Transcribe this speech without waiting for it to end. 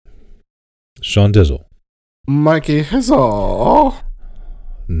Sean Dizzle. Mikey Hizzle.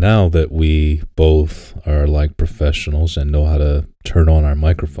 Now that we both are like professionals and know how to turn on our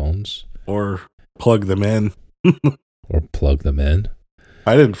microphones. Or plug them in. Or plug them in.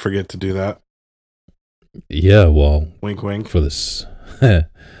 I didn't forget to do that. Yeah, well. Wink, wink. For this, the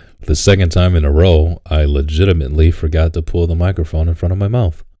second time in a row, I legitimately forgot to pull the microphone in front of my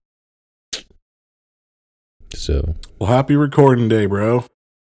mouth. So. Well, happy recording day, bro.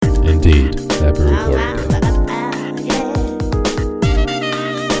 Indeed. Happy recording day.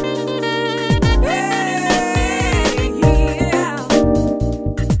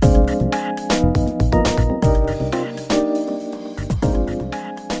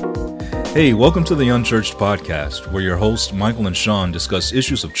 Hey, welcome to the Unchurched Podcast, where your hosts Michael and Sean discuss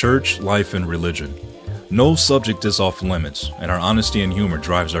issues of church, life, and religion. No subject is off limits, and our honesty and humor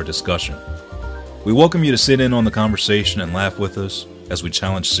drives our discussion. We welcome you to sit in on the conversation and laugh with us as we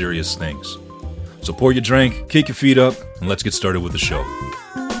challenge serious things. So pour your drink, kick your feet up, and let's get started with the show.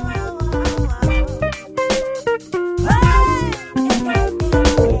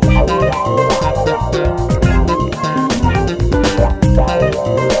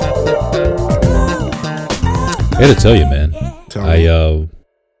 I gotta tell you, man.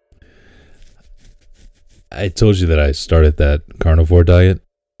 I told you that I started that carnivore diet.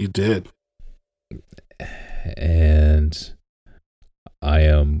 You did. And I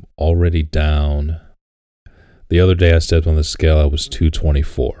am already down. The other day I stepped on the scale, I was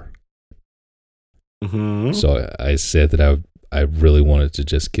 224. Mm-hmm. So I said that I really wanted to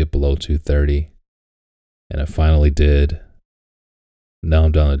just get below 230. And I finally did. Now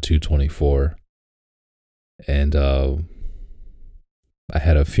I'm down to 224. And I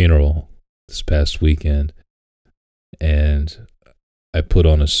had a funeral this past weekend, and I put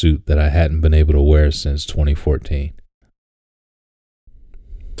on a suit that I hadn't been able to wear since 2014.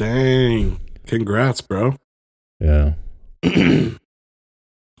 Dang. Congrats, bro. Yeah.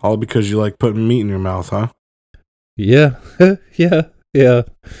 All because you like putting meat in your mouth, huh? Yeah. Yeah.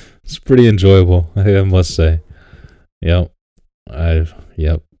 It's pretty enjoyable, I must say. Yep. I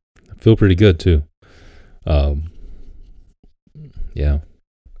feel pretty good too. Yeah.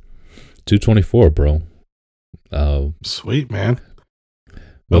 224, bro. Sweet, man.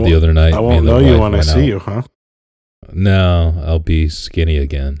 Well, the other night, I won't know you when I see you, huh? No, I'll be skinny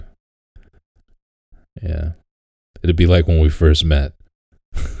again. Yeah. It'd be like when we first met.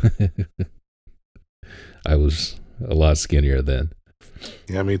 I was a lot skinnier then.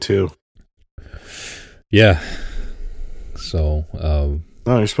 Yeah, me too. Yeah. So,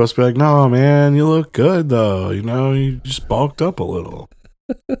 no, you're supposed to be like, no, man, you look good, though. You know, you just bulked up a little.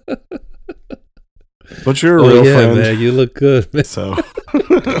 But you're a real friend. Man, you look good, man. So,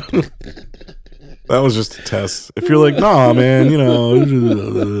 that was just a test. If you're like, nah, man, you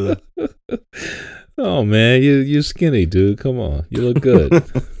know. Oh, man, you're skinny, dude. Come on. You look good.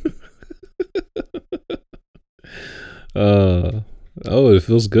 It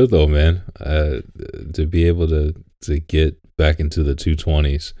feels good, though, man, to be able to get back into the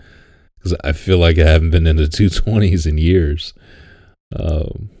 220s, because I feel like I haven't been in the 220s in years. That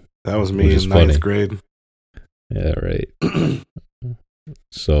was me in ninth grade. Yeah, right.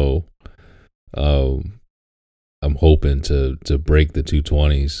 So, I'm hoping to break the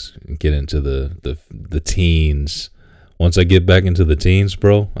 220s and get into the teens. Once I get back into the teens,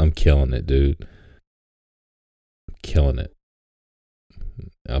 bro, I'm killing it, dude. Killing it.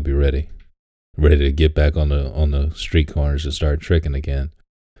 I'll be ready to get back on the street corners and start tricking again.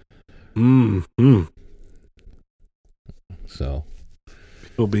 So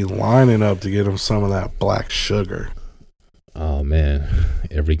you'll be lining up to get him some of that black sugar. Oh man,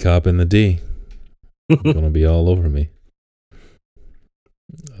 every cop in the D gonna be all over me.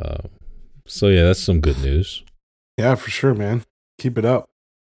 So yeah, that's some good news. Yeah, for sure, man. Keep it up.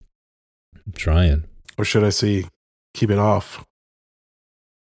 I'm trying. Or should I say, keep it off?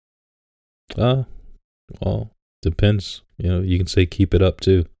 Well, depends. You know, you can say keep it up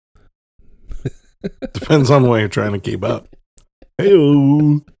too. Depends on what you're trying to keep up.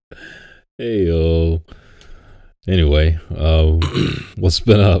 Hey-o. Anyway, what's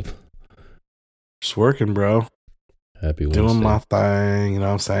been up? Just working, bro. Happy Wednesday. Doing my thing, you know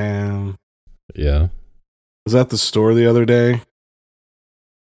what I'm saying? Yeah. I was at the store the other day.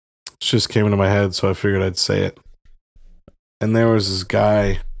 It just came into my head, so I figured I'd say it. And there was this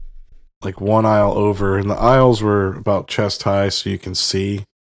guy, like one aisle over, and the aisles were about chest high so you can see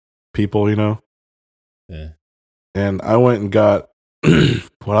people, you know? Yeah. And I went and got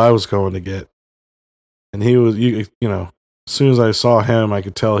what I was going to get. And he was, you know, as soon as I saw him, I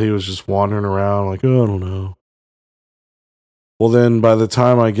could tell he was just wandering around like, oh, I don't know. Well, then by the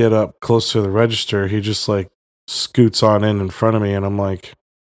time I get up close to the register, he just like scoots on in front of me, and I'm like,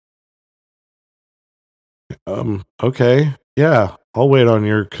 okay, yeah, I'll wait on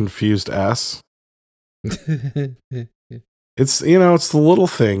your confused ass. It's, it's the little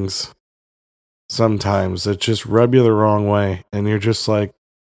things sometimes that just rub you the wrong way, and you're just like,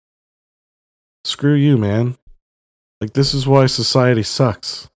 screw you, man. Like, this is why society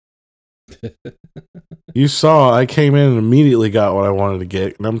sucks. You saw I came in and immediately got what I wanted to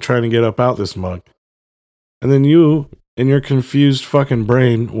get, and I'm trying to get up out this mug. And then you, in your confused fucking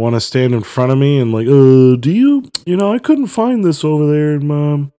brain, want to stand in front of me and like, do you, I couldn't find this over there,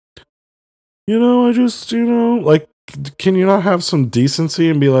 Mom. I just, like, can you not have some decency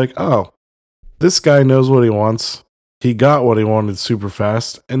and be like, oh, this guy knows what he wants. He got what he wanted super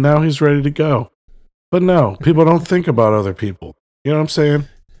fast, and now he's ready to go. But no, people don't think about other people. You know what I'm saying?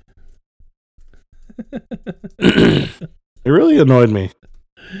 It really annoyed me.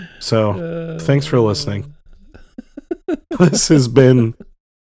 So, thanks for listening. This has been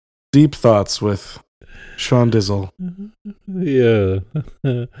Deep Thoughts with Sean Dizzle. Yeah.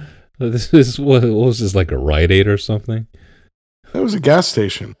 This is what was this, like a Rite Aid or something? That was a gas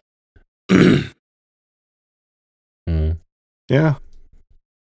station. Yeah.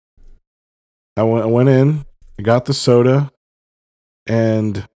 I went in, I got the soda,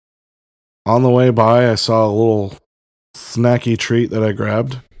 and on the way by, I saw a little snacky treat that I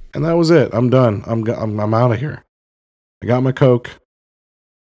grabbed, and that was it. I'm done. I'm out of here. I got my Coke.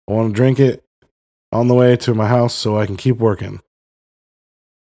 I want to drink it on the way to my house so I can keep working.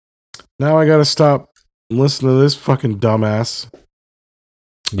 Now I gotta stop and listen to this fucking dumbass.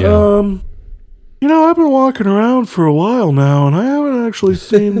 Yeah. I've been walking around for a while now, and I haven't actually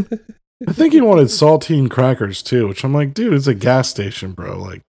seen... I think he wanted saltine crackers, too, which I'm like, dude, it's a gas station, bro.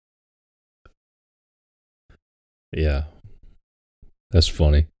 Like, yeah. That's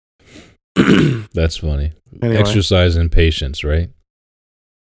funny. That's funny. Anyway. Exercise and patience, right?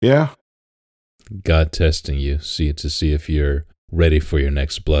 Yeah. God testing you, to see if you're ready for your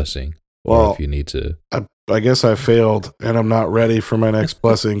next blessing. Or if you need to... I guess I failed, and I'm not ready for my next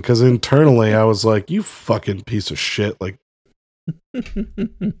blessing, because internally I was like, you fucking piece of shit. Like, you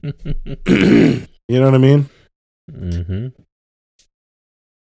know what I mean? Mm-hmm.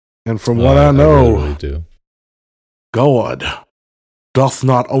 And from what I know, really do. God doth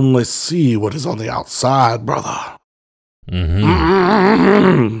not only see what is on the outside, brother,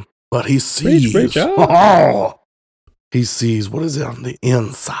 but he sees. Preach, He sees what is on the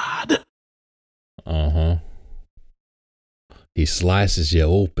inside. Uh-huh. He slices you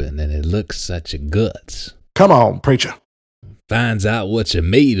open and it looks at your guts. Come on, preacher. Finds out what you're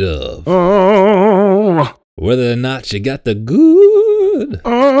made of. Oh. Whether or not you got the good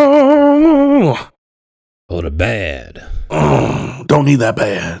or the bad. Don't need that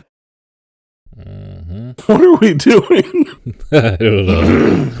bad. Mm-hmm. What are we doing? I don't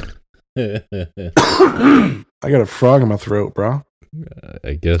know. I got a frog in my throat, bro.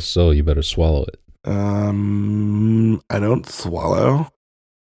 I guess so. You better swallow it. I don't swallow.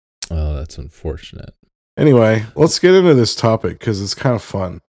 Oh, that's unfortunate. Anyway, let's get into this topic because it's kind of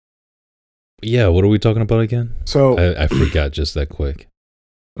fun. Yeah, what are we talking about again? So I forgot just that quick.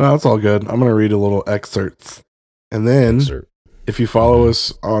 No, that's all good. I'm going to read a little excerpt. And then if you follow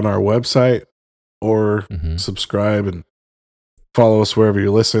us on our website or subscribe and follow us wherever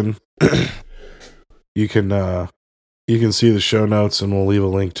you listen, you can see the show notes, and we'll leave a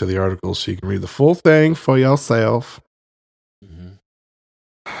link to the article so you can read the full thing for yourself.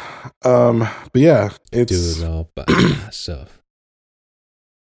 But yeah, it's do it all by myself.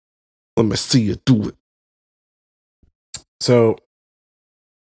 Let me see you do it. So,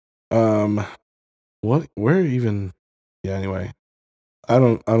 where even? Yeah. Anyway, I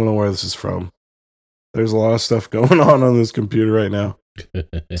don't know where this is from. There's a lot of stuff going on this computer right now.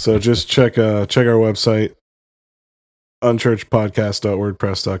 So just check our website,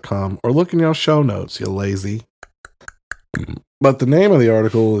 unchurchpodcast.wordpress.com, or look in your show notes, you lazy. But the name of the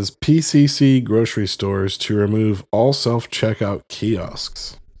article is PCC Grocery Stores to Remove All Self-Checkout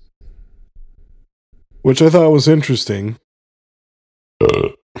Kiosks, which I thought was interesting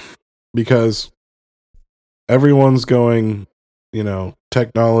because everyone's going,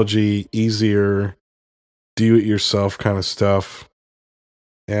 technology, easier, do-it-yourself kind of stuff.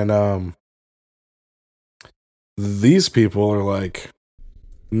 And these people are like,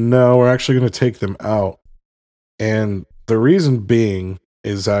 no, we're actually going to take them out. And the reason being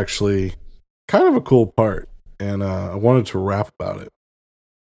is actually kind of a cool part. And I wanted to rap about it.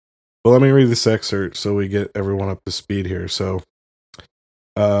 But let me read this excerpt so we get everyone up to speed here. So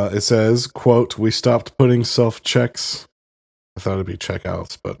it says, quote, "We stopped putting self-checks thought it'd be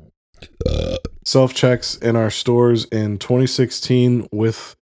checkouts, but self-checks in our stores in 2016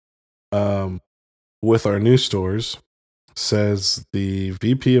 with our new stores, says the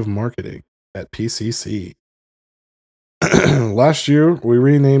VP of Marketing at PCC. Last year, we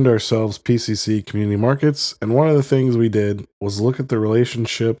renamed ourselves PCC Community Markets, and one of the things we did was look at the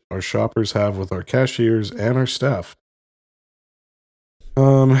relationship our shoppers have with our cashiers and our staff.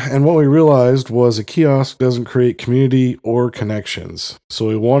 And what we realized was a kiosk doesn't create community or connections. So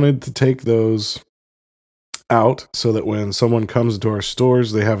we wanted to take those out so that when someone comes to our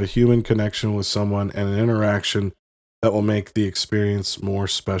stores, they have a human connection with someone and an interaction that will make the experience more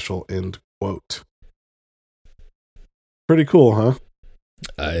special, end quote. Pretty cool, huh?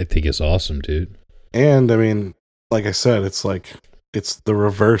 I think it's awesome, dude. And I mean, like I said, it's the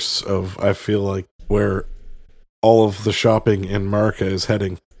reverse of, I feel like, where all of the shopping in America is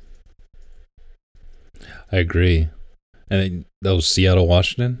heading. I agree. And that was Seattle,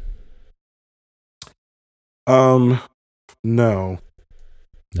 Washington? No. No?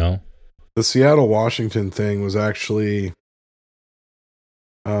 The Seattle, Washington thing was actually,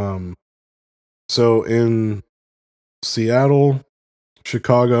 so in Seattle,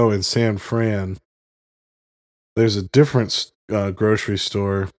 Chicago, and San Fran, there's a different grocery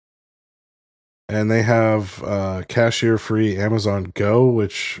store, and they have cashier-free Amazon Go,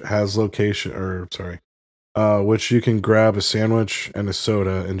 which has which you can grab a sandwich and a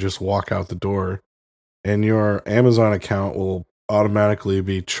soda and just walk out the door, and your Amazon account will automatically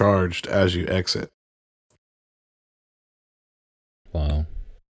be charged as you exit. Wow.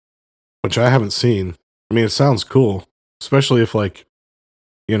 Which I haven't seen. I mean, it sounds cool, especially if, like,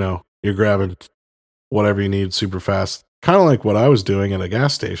 you know, you're grabbing whatever you need super fast. Kind of like what I was doing at a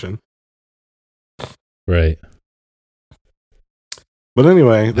gas station. Right. But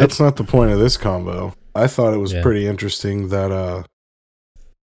anyway, that's not the point of this combo. I thought it was pretty interesting that,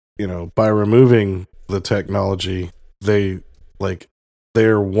 by removing the technology, they're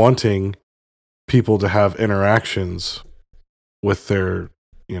wanting people to have interactions with their,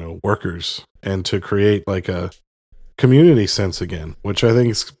 workers and to create like a community sense again, which I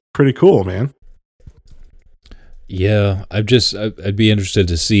think is pretty cool, man. Yeah, I'd be interested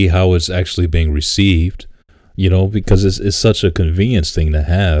to see how it's actually being received, because it's such a convenience thing to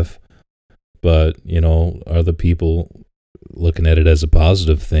have. But, are the people looking at it as a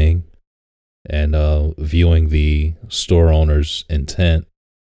positive thing and viewing the store owner's intent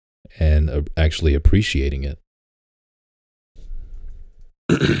and actually appreciating it?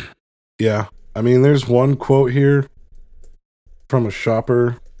 Yeah. I mean, there's one quote here from a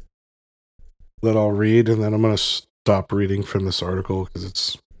shopper that I'll read, and then I'm going to stop reading from this article because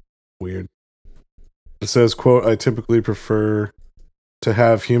it's weird. It says, quote, "I typically prefer to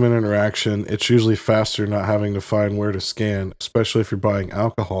have human interaction. It's usually faster not having to find where to scan, especially if you're buying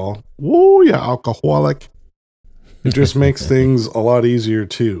alcohol." Woo, yeah, alcoholic. It just makes things a lot easier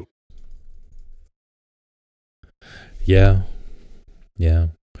too. Yeah. Yeah.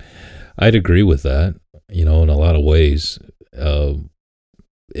 I'd agree with that. In a lot of ways,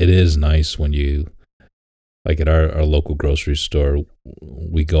 it is nice when you, like at our local grocery store,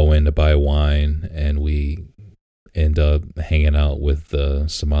 we go in to buy wine and we end up hanging out with the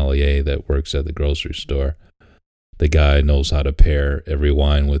sommelier that works at the grocery store. The guy knows how to pair every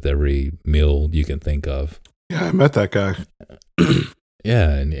wine with every meal you can think of. Yeah, I met that guy. Yeah,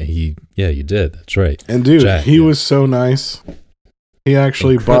 and you did. That's right. And dude, Jack, he was so nice. He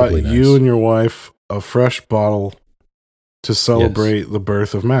actually bought you and your wife a fresh bottle to celebrate the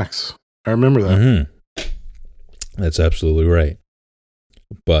birth of Max. I remember that. Mm-hmm. That's absolutely right.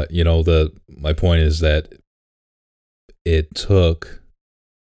 But, my point is that it took,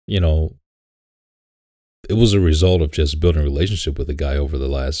 it was a result of just building a relationship with the guy over the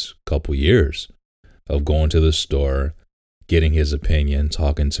last couple years of going to the store, getting his opinion,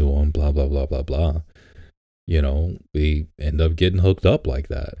 talking to him, blah, blah, blah, blah, blah. We end up getting hooked up like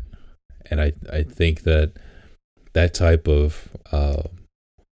that. And I think that type of,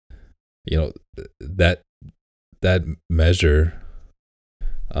 that measure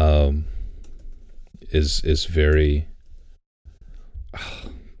is very,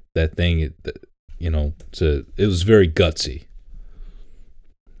 that thing, it was very gutsy,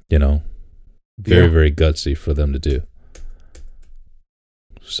 very, very gutsy for them to do.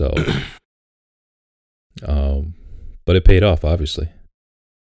 So, but it paid off, obviously.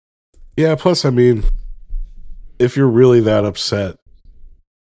 Yeah, plus, I mean, if you're really that upset,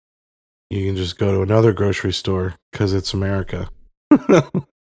 you can just go to another grocery store because it's America.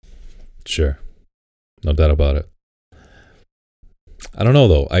 Sure. No doubt about it. I don't know,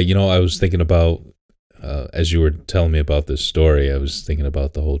 though. I was thinking about as you were telling me about this story, I was thinking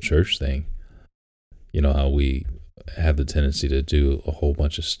about the whole church thing. You know, how we have the tendency to do a whole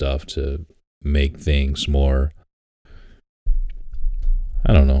bunch of stuff to make things more,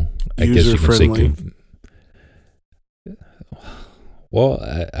 I don't know, I guess you can say, well,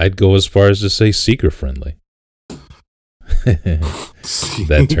 I'd go as far as to say seeker friendly.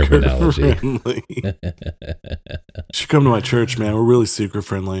 That terminology. You should come to my church, man. We're really seeker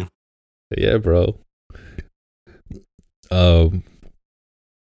friendly. Yeah, bro.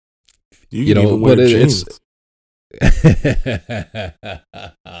 You know, but it's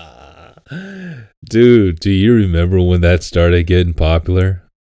dude, do you remember when that started getting popular?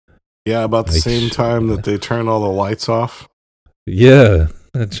 Yeah, about the same time that they turned all the lights off. Yeah,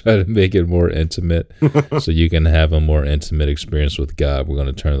 try to make it more intimate so you can have a more intimate experience with God. We're going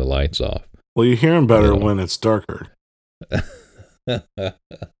to turn the lights off. Well, you hear him better when it's darker.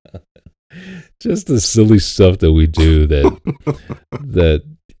 Just the silly stuff that we do that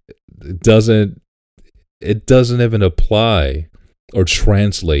doesn't even apply or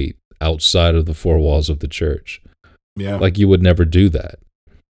translate outside of the four walls of the church. Yeah. Like you would never do that.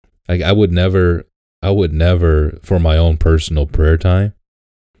 Like I would never for my own personal prayer time,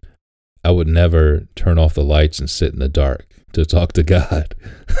 I would never turn off the lights and sit in the dark to talk to God.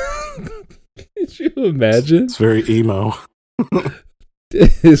 Could you imagine? It's very emo.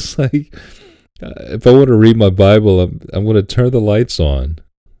 It's like, if I want to read my Bible, I'm going to turn the lights on.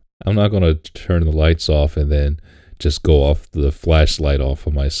 I'm not going to turn the lights off and then just go off the flashlight off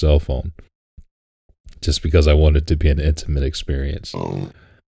of my cell phone just because I want it to be an intimate experience. Oh.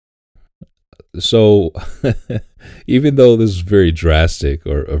 So, even though this is very drastic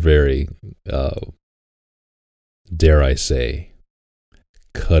or a very, dare I say,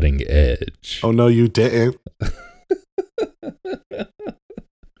 cutting edge. Oh, no, you didn't.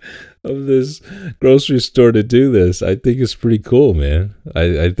 Of this grocery store to do this, I think it's pretty cool, man.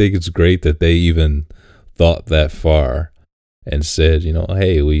 I think it's great that they even thought that far and said, you know,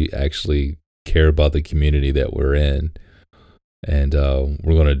 hey, we actually care about the community that we're in, and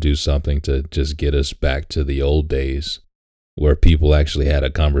we're going to do something to just get us back to the old days where people actually had a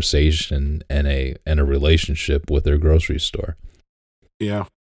conversation and a relationship with their grocery store. Yeah.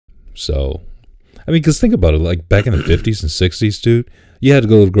 So, I mean, because think about it, like back in the 50s and 60s, dude, you had to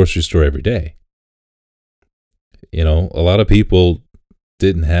go to the grocery store every day. You know, a lot of people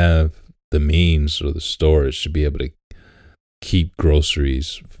didn't have the means or the storage to be able to keep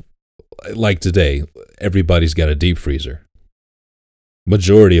groceries. Like today, everybody's got a deep freezer.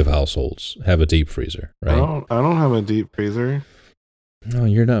 Majority of households have a deep freezer, right? I don't have a deep freezer. No,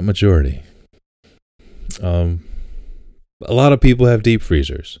 you're not majority. A lot of people have deep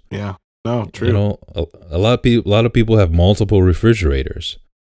freezers. Yeah. No, true. You know, a lot of people have multiple refrigerators,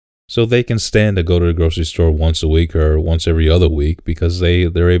 so they can stand to go to the grocery store once a week or once every other week because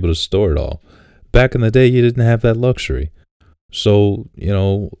they're able to store it all. Back in the day, you didn't have that luxury, so you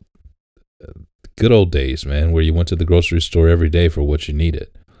know, good old days, man, where you went to the grocery store every day for what you needed.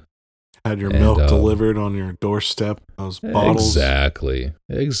 Had your milk delivered on your doorstep. Those bottles.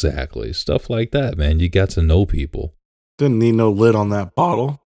 Exactly, stuff like that, man. You got to know people. Didn't need no lid on that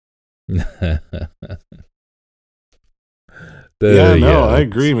bottle. I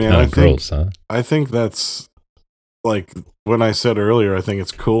agree, man. I think that's like when I said earlier, I think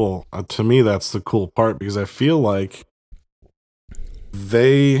it's cool. To me, that's the cool part because I feel like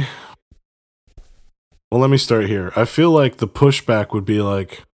well, let me start here. I feel like the pushback would be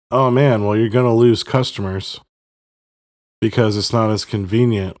like, oh man, well, you're going to lose customers because it's not as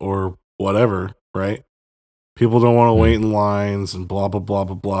convenient or whatever, right? People don't want to wait in lines and blah, blah, blah,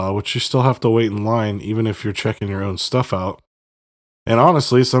 blah, blah, which you still have to wait in line even if you're checking your own stuff out. And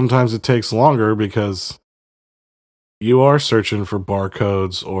honestly, sometimes it takes longer because you are searching for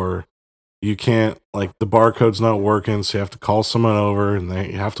barcodes or you can't, like the barcode's not working, so you have to call someone over and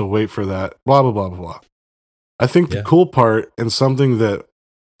you have to wait for that, blah, blah, blah, blah, blah. I think the cool part and something that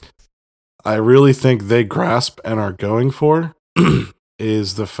I really think they grasp and are going for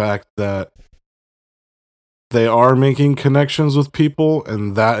is the fact that they are making connections with people,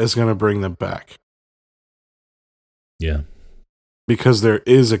 and that is going to bring them back. Yeah. Because there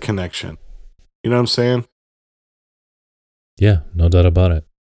is a connection. You know what I'm saying? Yeah, no doubt about it.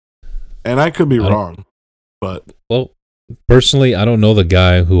 And I could be wrong, but... Well, personally, I don't know the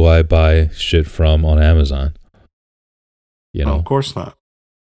guy who I buy shit from on Amazon. You know? No, of course not.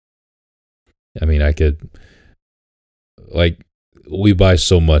 I mean, I could... Like, we buy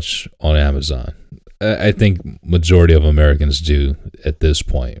so much on Amazon. I think majority of Americans do at this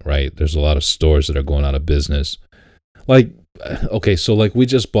point, right? There's a lot of stores that are going out of business. Like, okay, so like we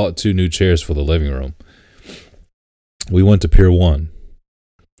just bought 2 new chairs for the living room. we went to Pier 1.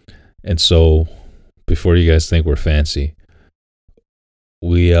 And so, before you guys think we're fancy,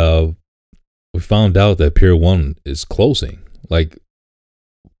 we found out that Pier 1 is closing. Like,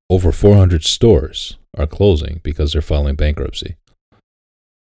 over 400 stores are closing because they're filing bankruptcy.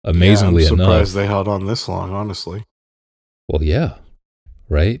 Amazingly I'm enough. surprised they held on this long, honestly. Well, yeah,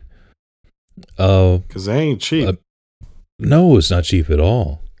 right? Because they ain't cheap. No, it's not cheap at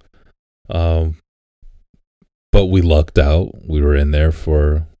all. But we lucked out. We were in there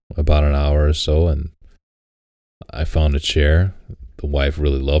for about an hour or so, and I found a chair. The wife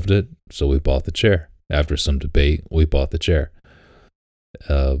really loved it, so we bought the chair. After some debate, we bought the chair.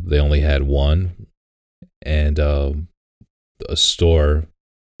 They only had one, and a store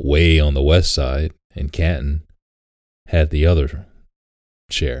way on the west side in Canton had the other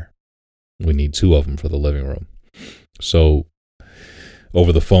chair. We need two of them for the living room. So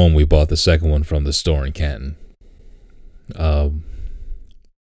over the phone, we bought the second one from the store in Canton.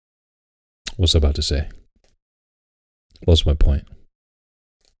 What's I about to say? What's my point?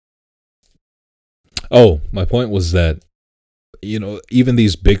 Oh, my point was that, even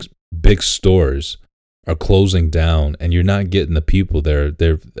these big stores are closing down, and you're not getting the people there.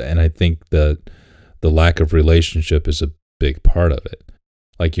 And I think that the lack of relationship is a big part of it.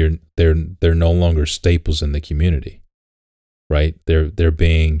 Like they're no longer staples in the community, right? They're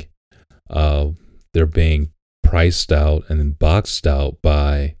being priced out and boxed out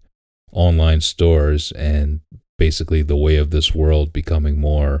by online stores, and basically the way of this world becoming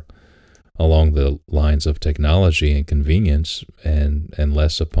more along the lines of technology and convenience, and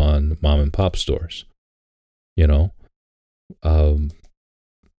less upon mom and pop stores.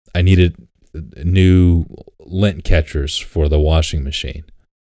 I needed new lint catchers for the washing machine.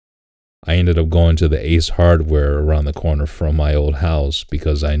 I ended up going to the Ace Hardware around the corner from my old house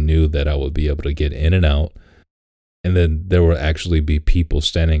because I knew that I would be able to get in and out. And then there would actually be people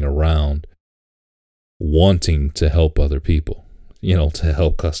standing around wanting to help other people, to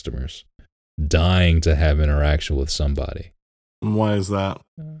help customers, dying to have interaction with somebody. And why is that?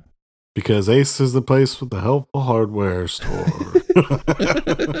 Because Ace is the place with the helpful hardware store.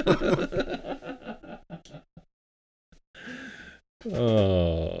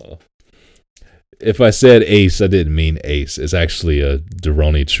 Oh. If I said Ace, I didn't mean Ace. It's actually a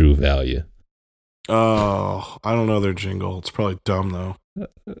Deroni True Value. Oh, I don't know their jingle. It's probably dumb, though. I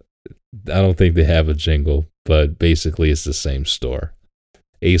don't think they have a jingle, but basically it's the same store.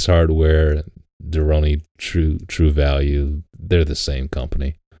 Ace Hardware, Deroni True Value, they're the same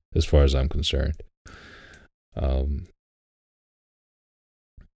company as far as I'm concerned. I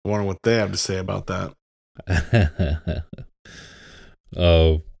wonder what they have to say about that.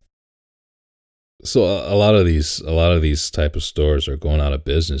 So a lot of these type of stores are going out of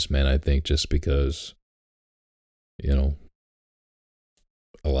business, man. I think just because, a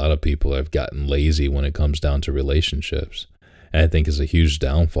lot of people have gotten lazy when it comes down to relationships, and I think it's a huge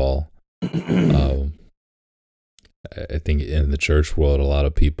downfall. I think in the church world, a lot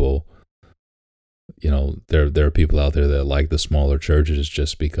of people, there are people out there that like the smaller churches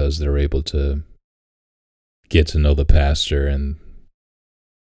just because they're able to get to know the pastor and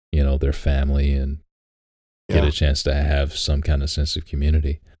their family, and get a chance to have some kind of sense of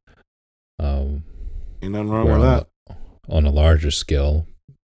community. Ain't nothing wrong with that. On a larger scale,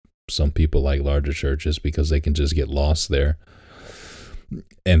 some people like larger churches because they can just get lost there,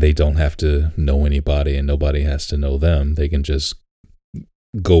 and they don't have to know anybody, and nobody has to know them. They can just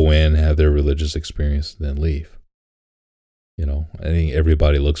go in, have their religious experience, then leave. I think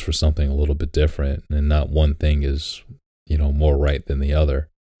everybody looks for something a little bit different, and not one thing is, more right than the other.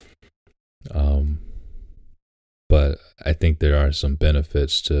 But I think there are some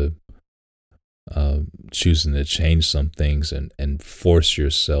benefits to choosing to change some things and force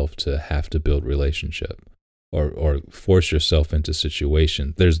yourself to have to build relationship, or force yourself into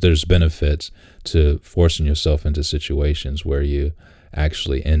situations. There's benefits to forcing yourself into situations where you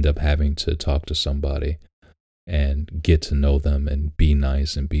actually end up having to talk to somebody and get to know them and be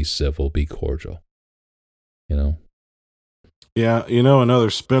nice and be civil, be cordial. Yeah, another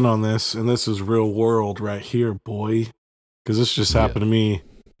spin on this, and this is real world right here, boy, because this just happened to me a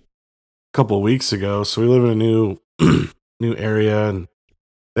couple of weeks ago. So we live in a new area, and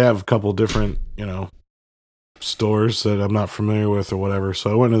they have a couple different, stores that I'm not familiar with or whatever.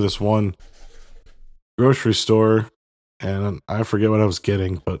 So I went to this one grocery store, and I forget what I was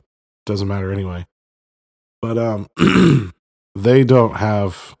getting, but it doesn't matter anyway. But they don't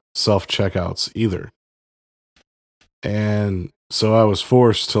have self-checkouts either. And so I was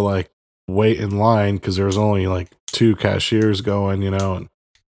forced to wait in line because there was only 2 cashiers going, and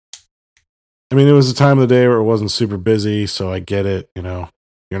I mean, it was a time of the day where it wasn't super busy, so I get it. You know,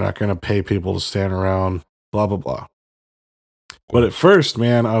 you're not going to pay people to stand around, blah, blah, blah. But at first,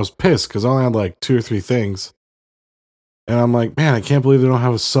 man, I was pissed because I only had like 2 or 3 things. And I'm like, man, I can't believe they don't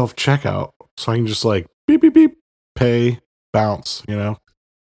have a self-checkout. So I can just like, beep, beep, beep, pay, bounce, you know?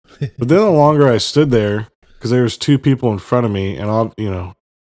 But then the longer I stood there, because there was 2 people in front of me, and I'll, you know,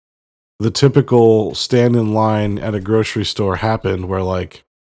 the typical stand in line at a grocery store happened where like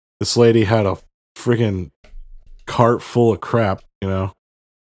this lady had a freaking cart full of crap, you know?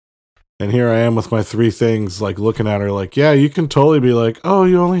 And here I am with my 3 things, like looking at her like, yeah, you can totally be like, oh,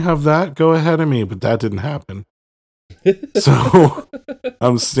 you only have that? Go ahead of me. But that didn't happen. So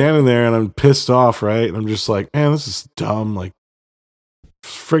I'm standing there and I'm pissed off, right? And I'm just like, man, this is dumb. Like,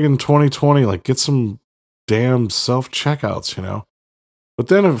 friggin' 2020, like, get some damn self-checkouts, you know? But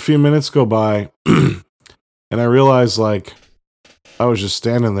then a few minutes go by and I realized, like, I was just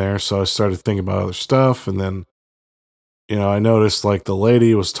standing there. So I started thinking about other stuff. And then, you know, I noticed like the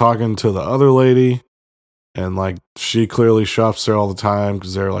lady was talking to the other lady, and like she clearly shops there all the time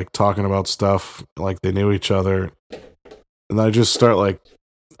because they're like talking about stuff like they knew each other. And I just start like,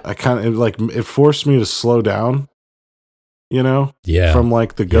 I kind of like it forced me to slow down, you know, from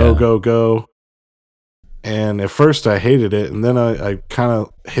like the go. And at first I hated it, and then I kind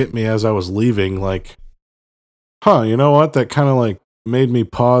of hit me as I was leaving, like, you know what? That kind of like made me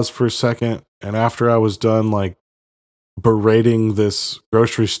pause for a second. And after I was done, like, berating this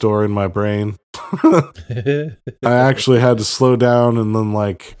grocery store in my brain, I actually had to slow down and then,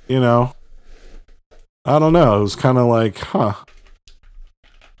 like, you know, I don't know, it was kind of like,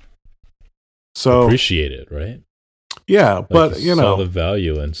 so appreciate it, right? Yeah, like, but you know, saw the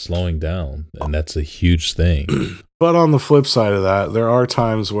value in slowing down, and that's a huge thing. But on the flip side of that, there are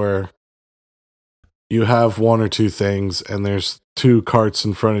times where you have 1 or 2 things and there's 2 carts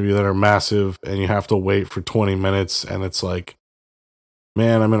in front of you that are massive and you have to wait for 20 minutes and it's like,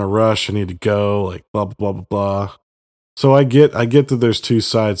 man, I'm in a rush, I need to go, like, blah, blah, blah, blah, blah. So I get that there's 2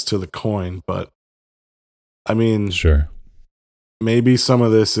 sides to the coin, but I mean, sure, maybe some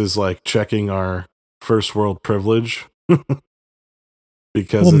of this is like checking our first world privilege.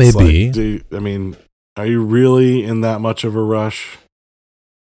 Because well, it's maybe. like, I mean, are you really in that much of a rush?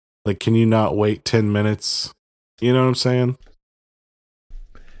 Like, can you not wait 10 minutes? You know what I'm saying?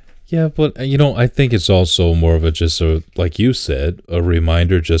 Yeah, but, you know, I think it's also more of like you said, a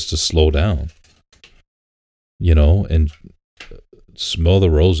reminder just to slow down, you know, and smell the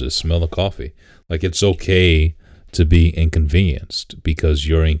roses, smell the coffee. Like, it's okay to be inconvenienced, because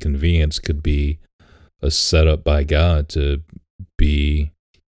your inconvenience could be a setup by God to be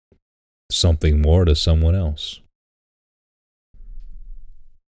something more to someone else.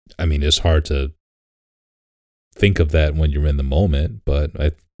 I mean, it's hard to think of that when you're in the moment, but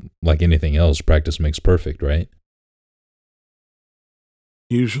like anything else, practice makes perfect, right?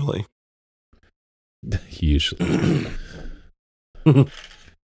 Usually. Usually. I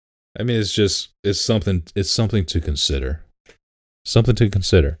mean, it's something to consider. Something to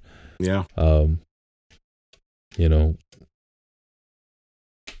consider. Yeah. You know,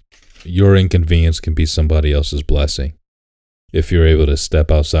 your inconvenience can be somebody else's blessing if you're able to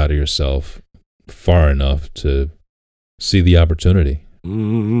step outside of yourself far enough to see the opportunity.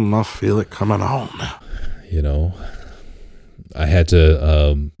 I feel it coming on. You know, I had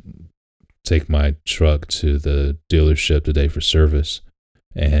to take my truck to the dealership today for service,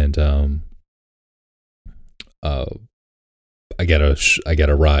 and I got a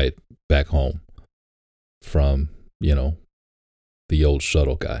ride back home from, you know, the old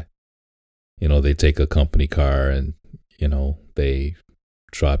shuttle guy. You know, they take a company car and, you know, they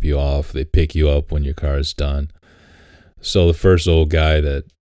drop you off, they pick you up when your car is done. So the first old guy that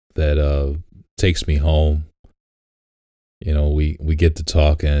takes me home, you know, we get to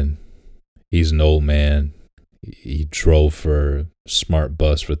talking. He's an old man. He drove for Smart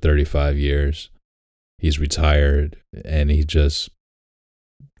Bus for 35 years. He's retired, and he just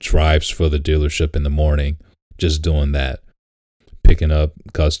drives for the dealership in the morning, just doing that, picking up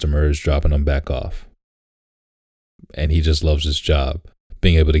customers, dropping them back off. And he just loves his job,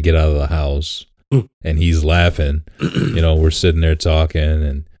 being able to get out of the house. And he's laughing. You know, we're sitting there talking,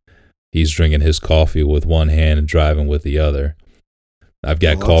 and he's drinking his coffee with one hand and driving with the other. I've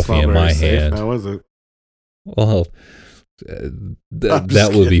got coffee in my hand. How is it? Well,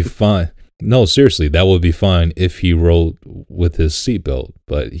 that would be fine. No, seriously, that would be fine if he rode with his seatbelt,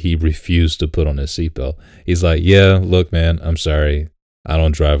 but he refused to put on his seatbelt. He's like, yeah, look, man, I'm sorry. I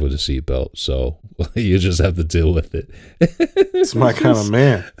don't drive with a seatbelt, so you just have to deal with it. It's my kind of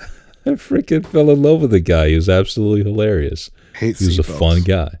man. I freaking fell in love with the guy. He was absolutely hilarious. He was a fun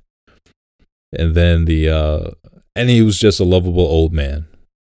guy. And then and he was just a lovable old man,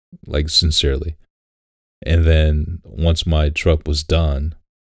 like sincerely. And then once my truck was done,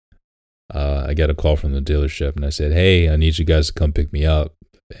 I got a call from the dealership, and I said, "Hey, I need you guys to come pick me up,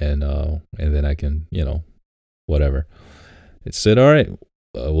 and then I can, whatever." It said, "All right,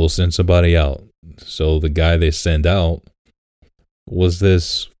 we'll send somebody out." So the guy they send out was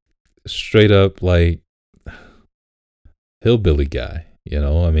this straight up like hillbilly guy.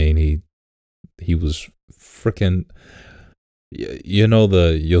 I mean, he was freaking,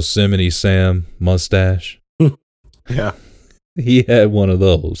 the Yosemite Sam mustache. Yeah. He had one of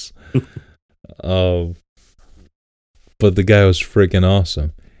those. But the guy was freaking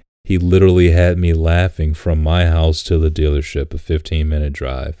awesome. He literally had me laughing from my house to the dealership, a 15-minute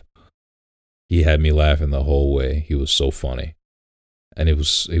drive. He had me laughing the whole way. He was so funny. And he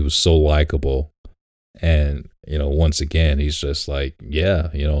was so likable. And, once again, he's just like, yeah,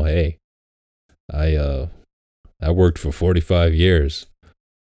 hey, I worked for 45 years.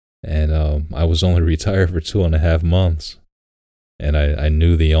 And I was only retired for 2.5 months. And I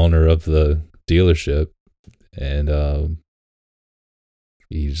knew the owner of the dealership, and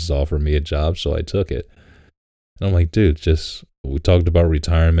he just offered me a job, so I took it. And I'm like, dude, we talked about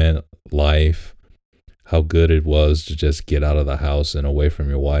retirement, life, how good it was to just get out of the house and away from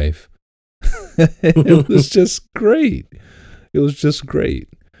your wife. It was just great. It was just great.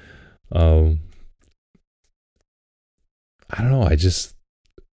 I don't know.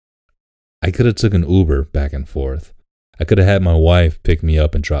 I could have took an Uber back and forth. I could have had my wife pick me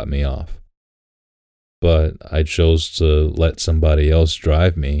up and drop me off. But I chose to let somebody else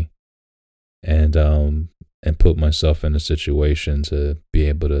drive me and put myself in a situation to be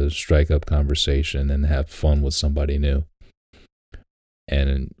able to strike up conversation and have fun with somebody new.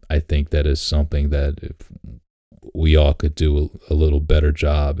 And I think that is something that if we all could do a little better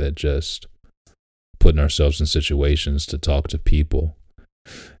job at just putting ourselves in situations to talk to people.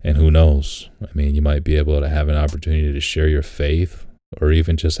 And who knows? I mean, you might be able to have an opportunity to share your faith or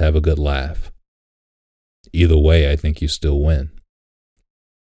even just have a good laugh. Either way, I think you still win.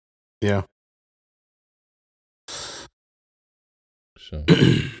 Yeah. So,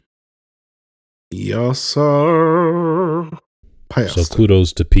 yes, sir. So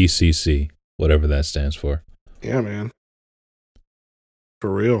kudos to PCC, whatever that stands for. Yeah, man.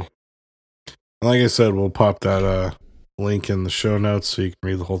 For real. And like I said, we'll pop that link in the show notes so you can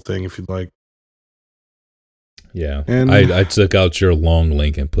read the whole thing if you'd like. Yeah. And I took out your long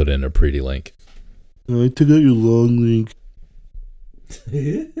link and put in a pretty link. I took out your long link.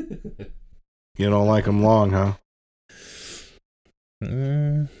 You don't like them long, huh?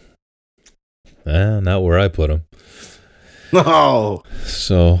 Not where I put them. No.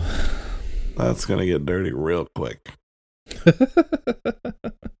 So that's going to get dirty real quick.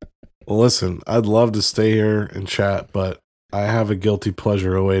 Well, listen, I'd love to stay here and chat, but I have a guilty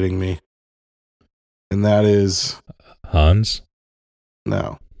pleasure awaiting me. And that is... Hans?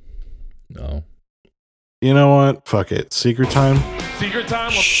 No. No. You know what? Fuck it. Secret time? Secret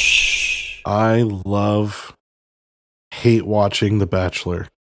time? Shh. I hate watching The Bachelor.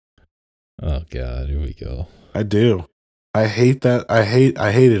 Oh, God. Here we go. I do. I hate that. I hate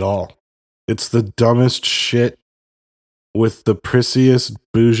it all. It's the dumbest shit with the prissiest,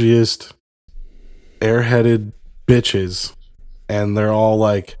 bougiest, airheaded bitches. And they're all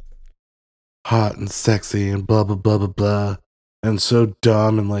like hot and sexy and blah, blah, blah, blah, blah. And so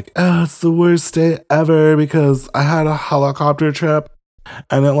dumb and like, oh, it's the worst day ever because I had a helicopter trip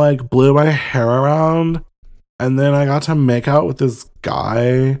and it like blew my hair around. And then I got to make out with this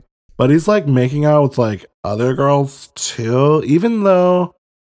guy, but he's like making out with like other girls too, even though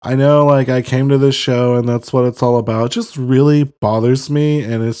I know like I came to this show and that's what it's all about. It just really bothers me.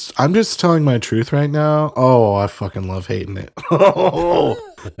 And I'm just telling my truth right now. Oh, I fucking love hating it.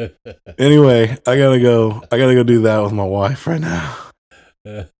 Anyway, I gotta go do that with my wife right now.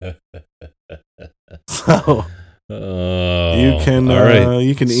 So you can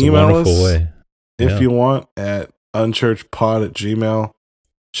email us if you want at unchurchpod@gmail.com.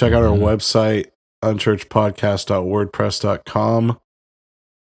 Check out our website, unchurchpodcast.wordpress.com.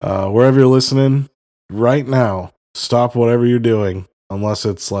 Wherever you're listening right now, stop whatever you're doing, unless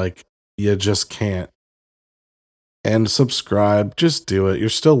it's like you just can't. And subscribe. Just do it. You're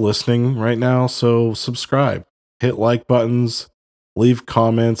still listening right now, so subscribe. Hit like buttons. Leave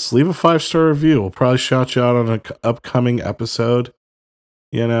comments. Leave a 5-star review. We'll probably shout you out on an upcoming episode.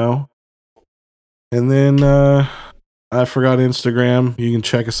 You know? And then, I forgot Instagram. You can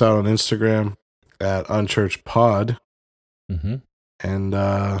check us out on Instagram at unchurchpod. Mm-hmm. And,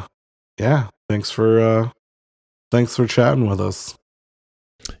 yeah, thanks for chatting with us.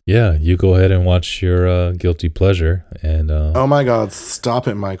 Yeah, you go ahead and watch your guilty pleasure, and Oh my God! stop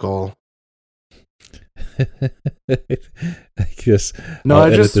it, Michael. I guess No, I'll I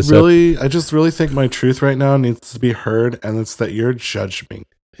edit just really think my truth right now needs to be heard, and it's that you're judging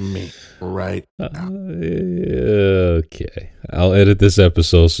me right now. Okay, I'll edit this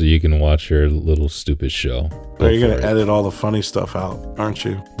episode so you can watch your little stupid show. Are you gonna edit all the funny stuff out, aren't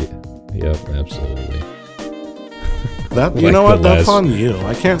you? Yep, absolutely. That you Like know the what? That's last- on you.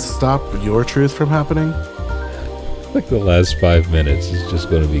 I can't stop your truth from happening. Like the last 5 minutes is just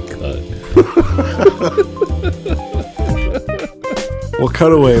going to be cut. Well,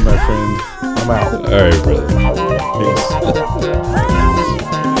 cut away, my friend. I'm out. All right, brother. Peace.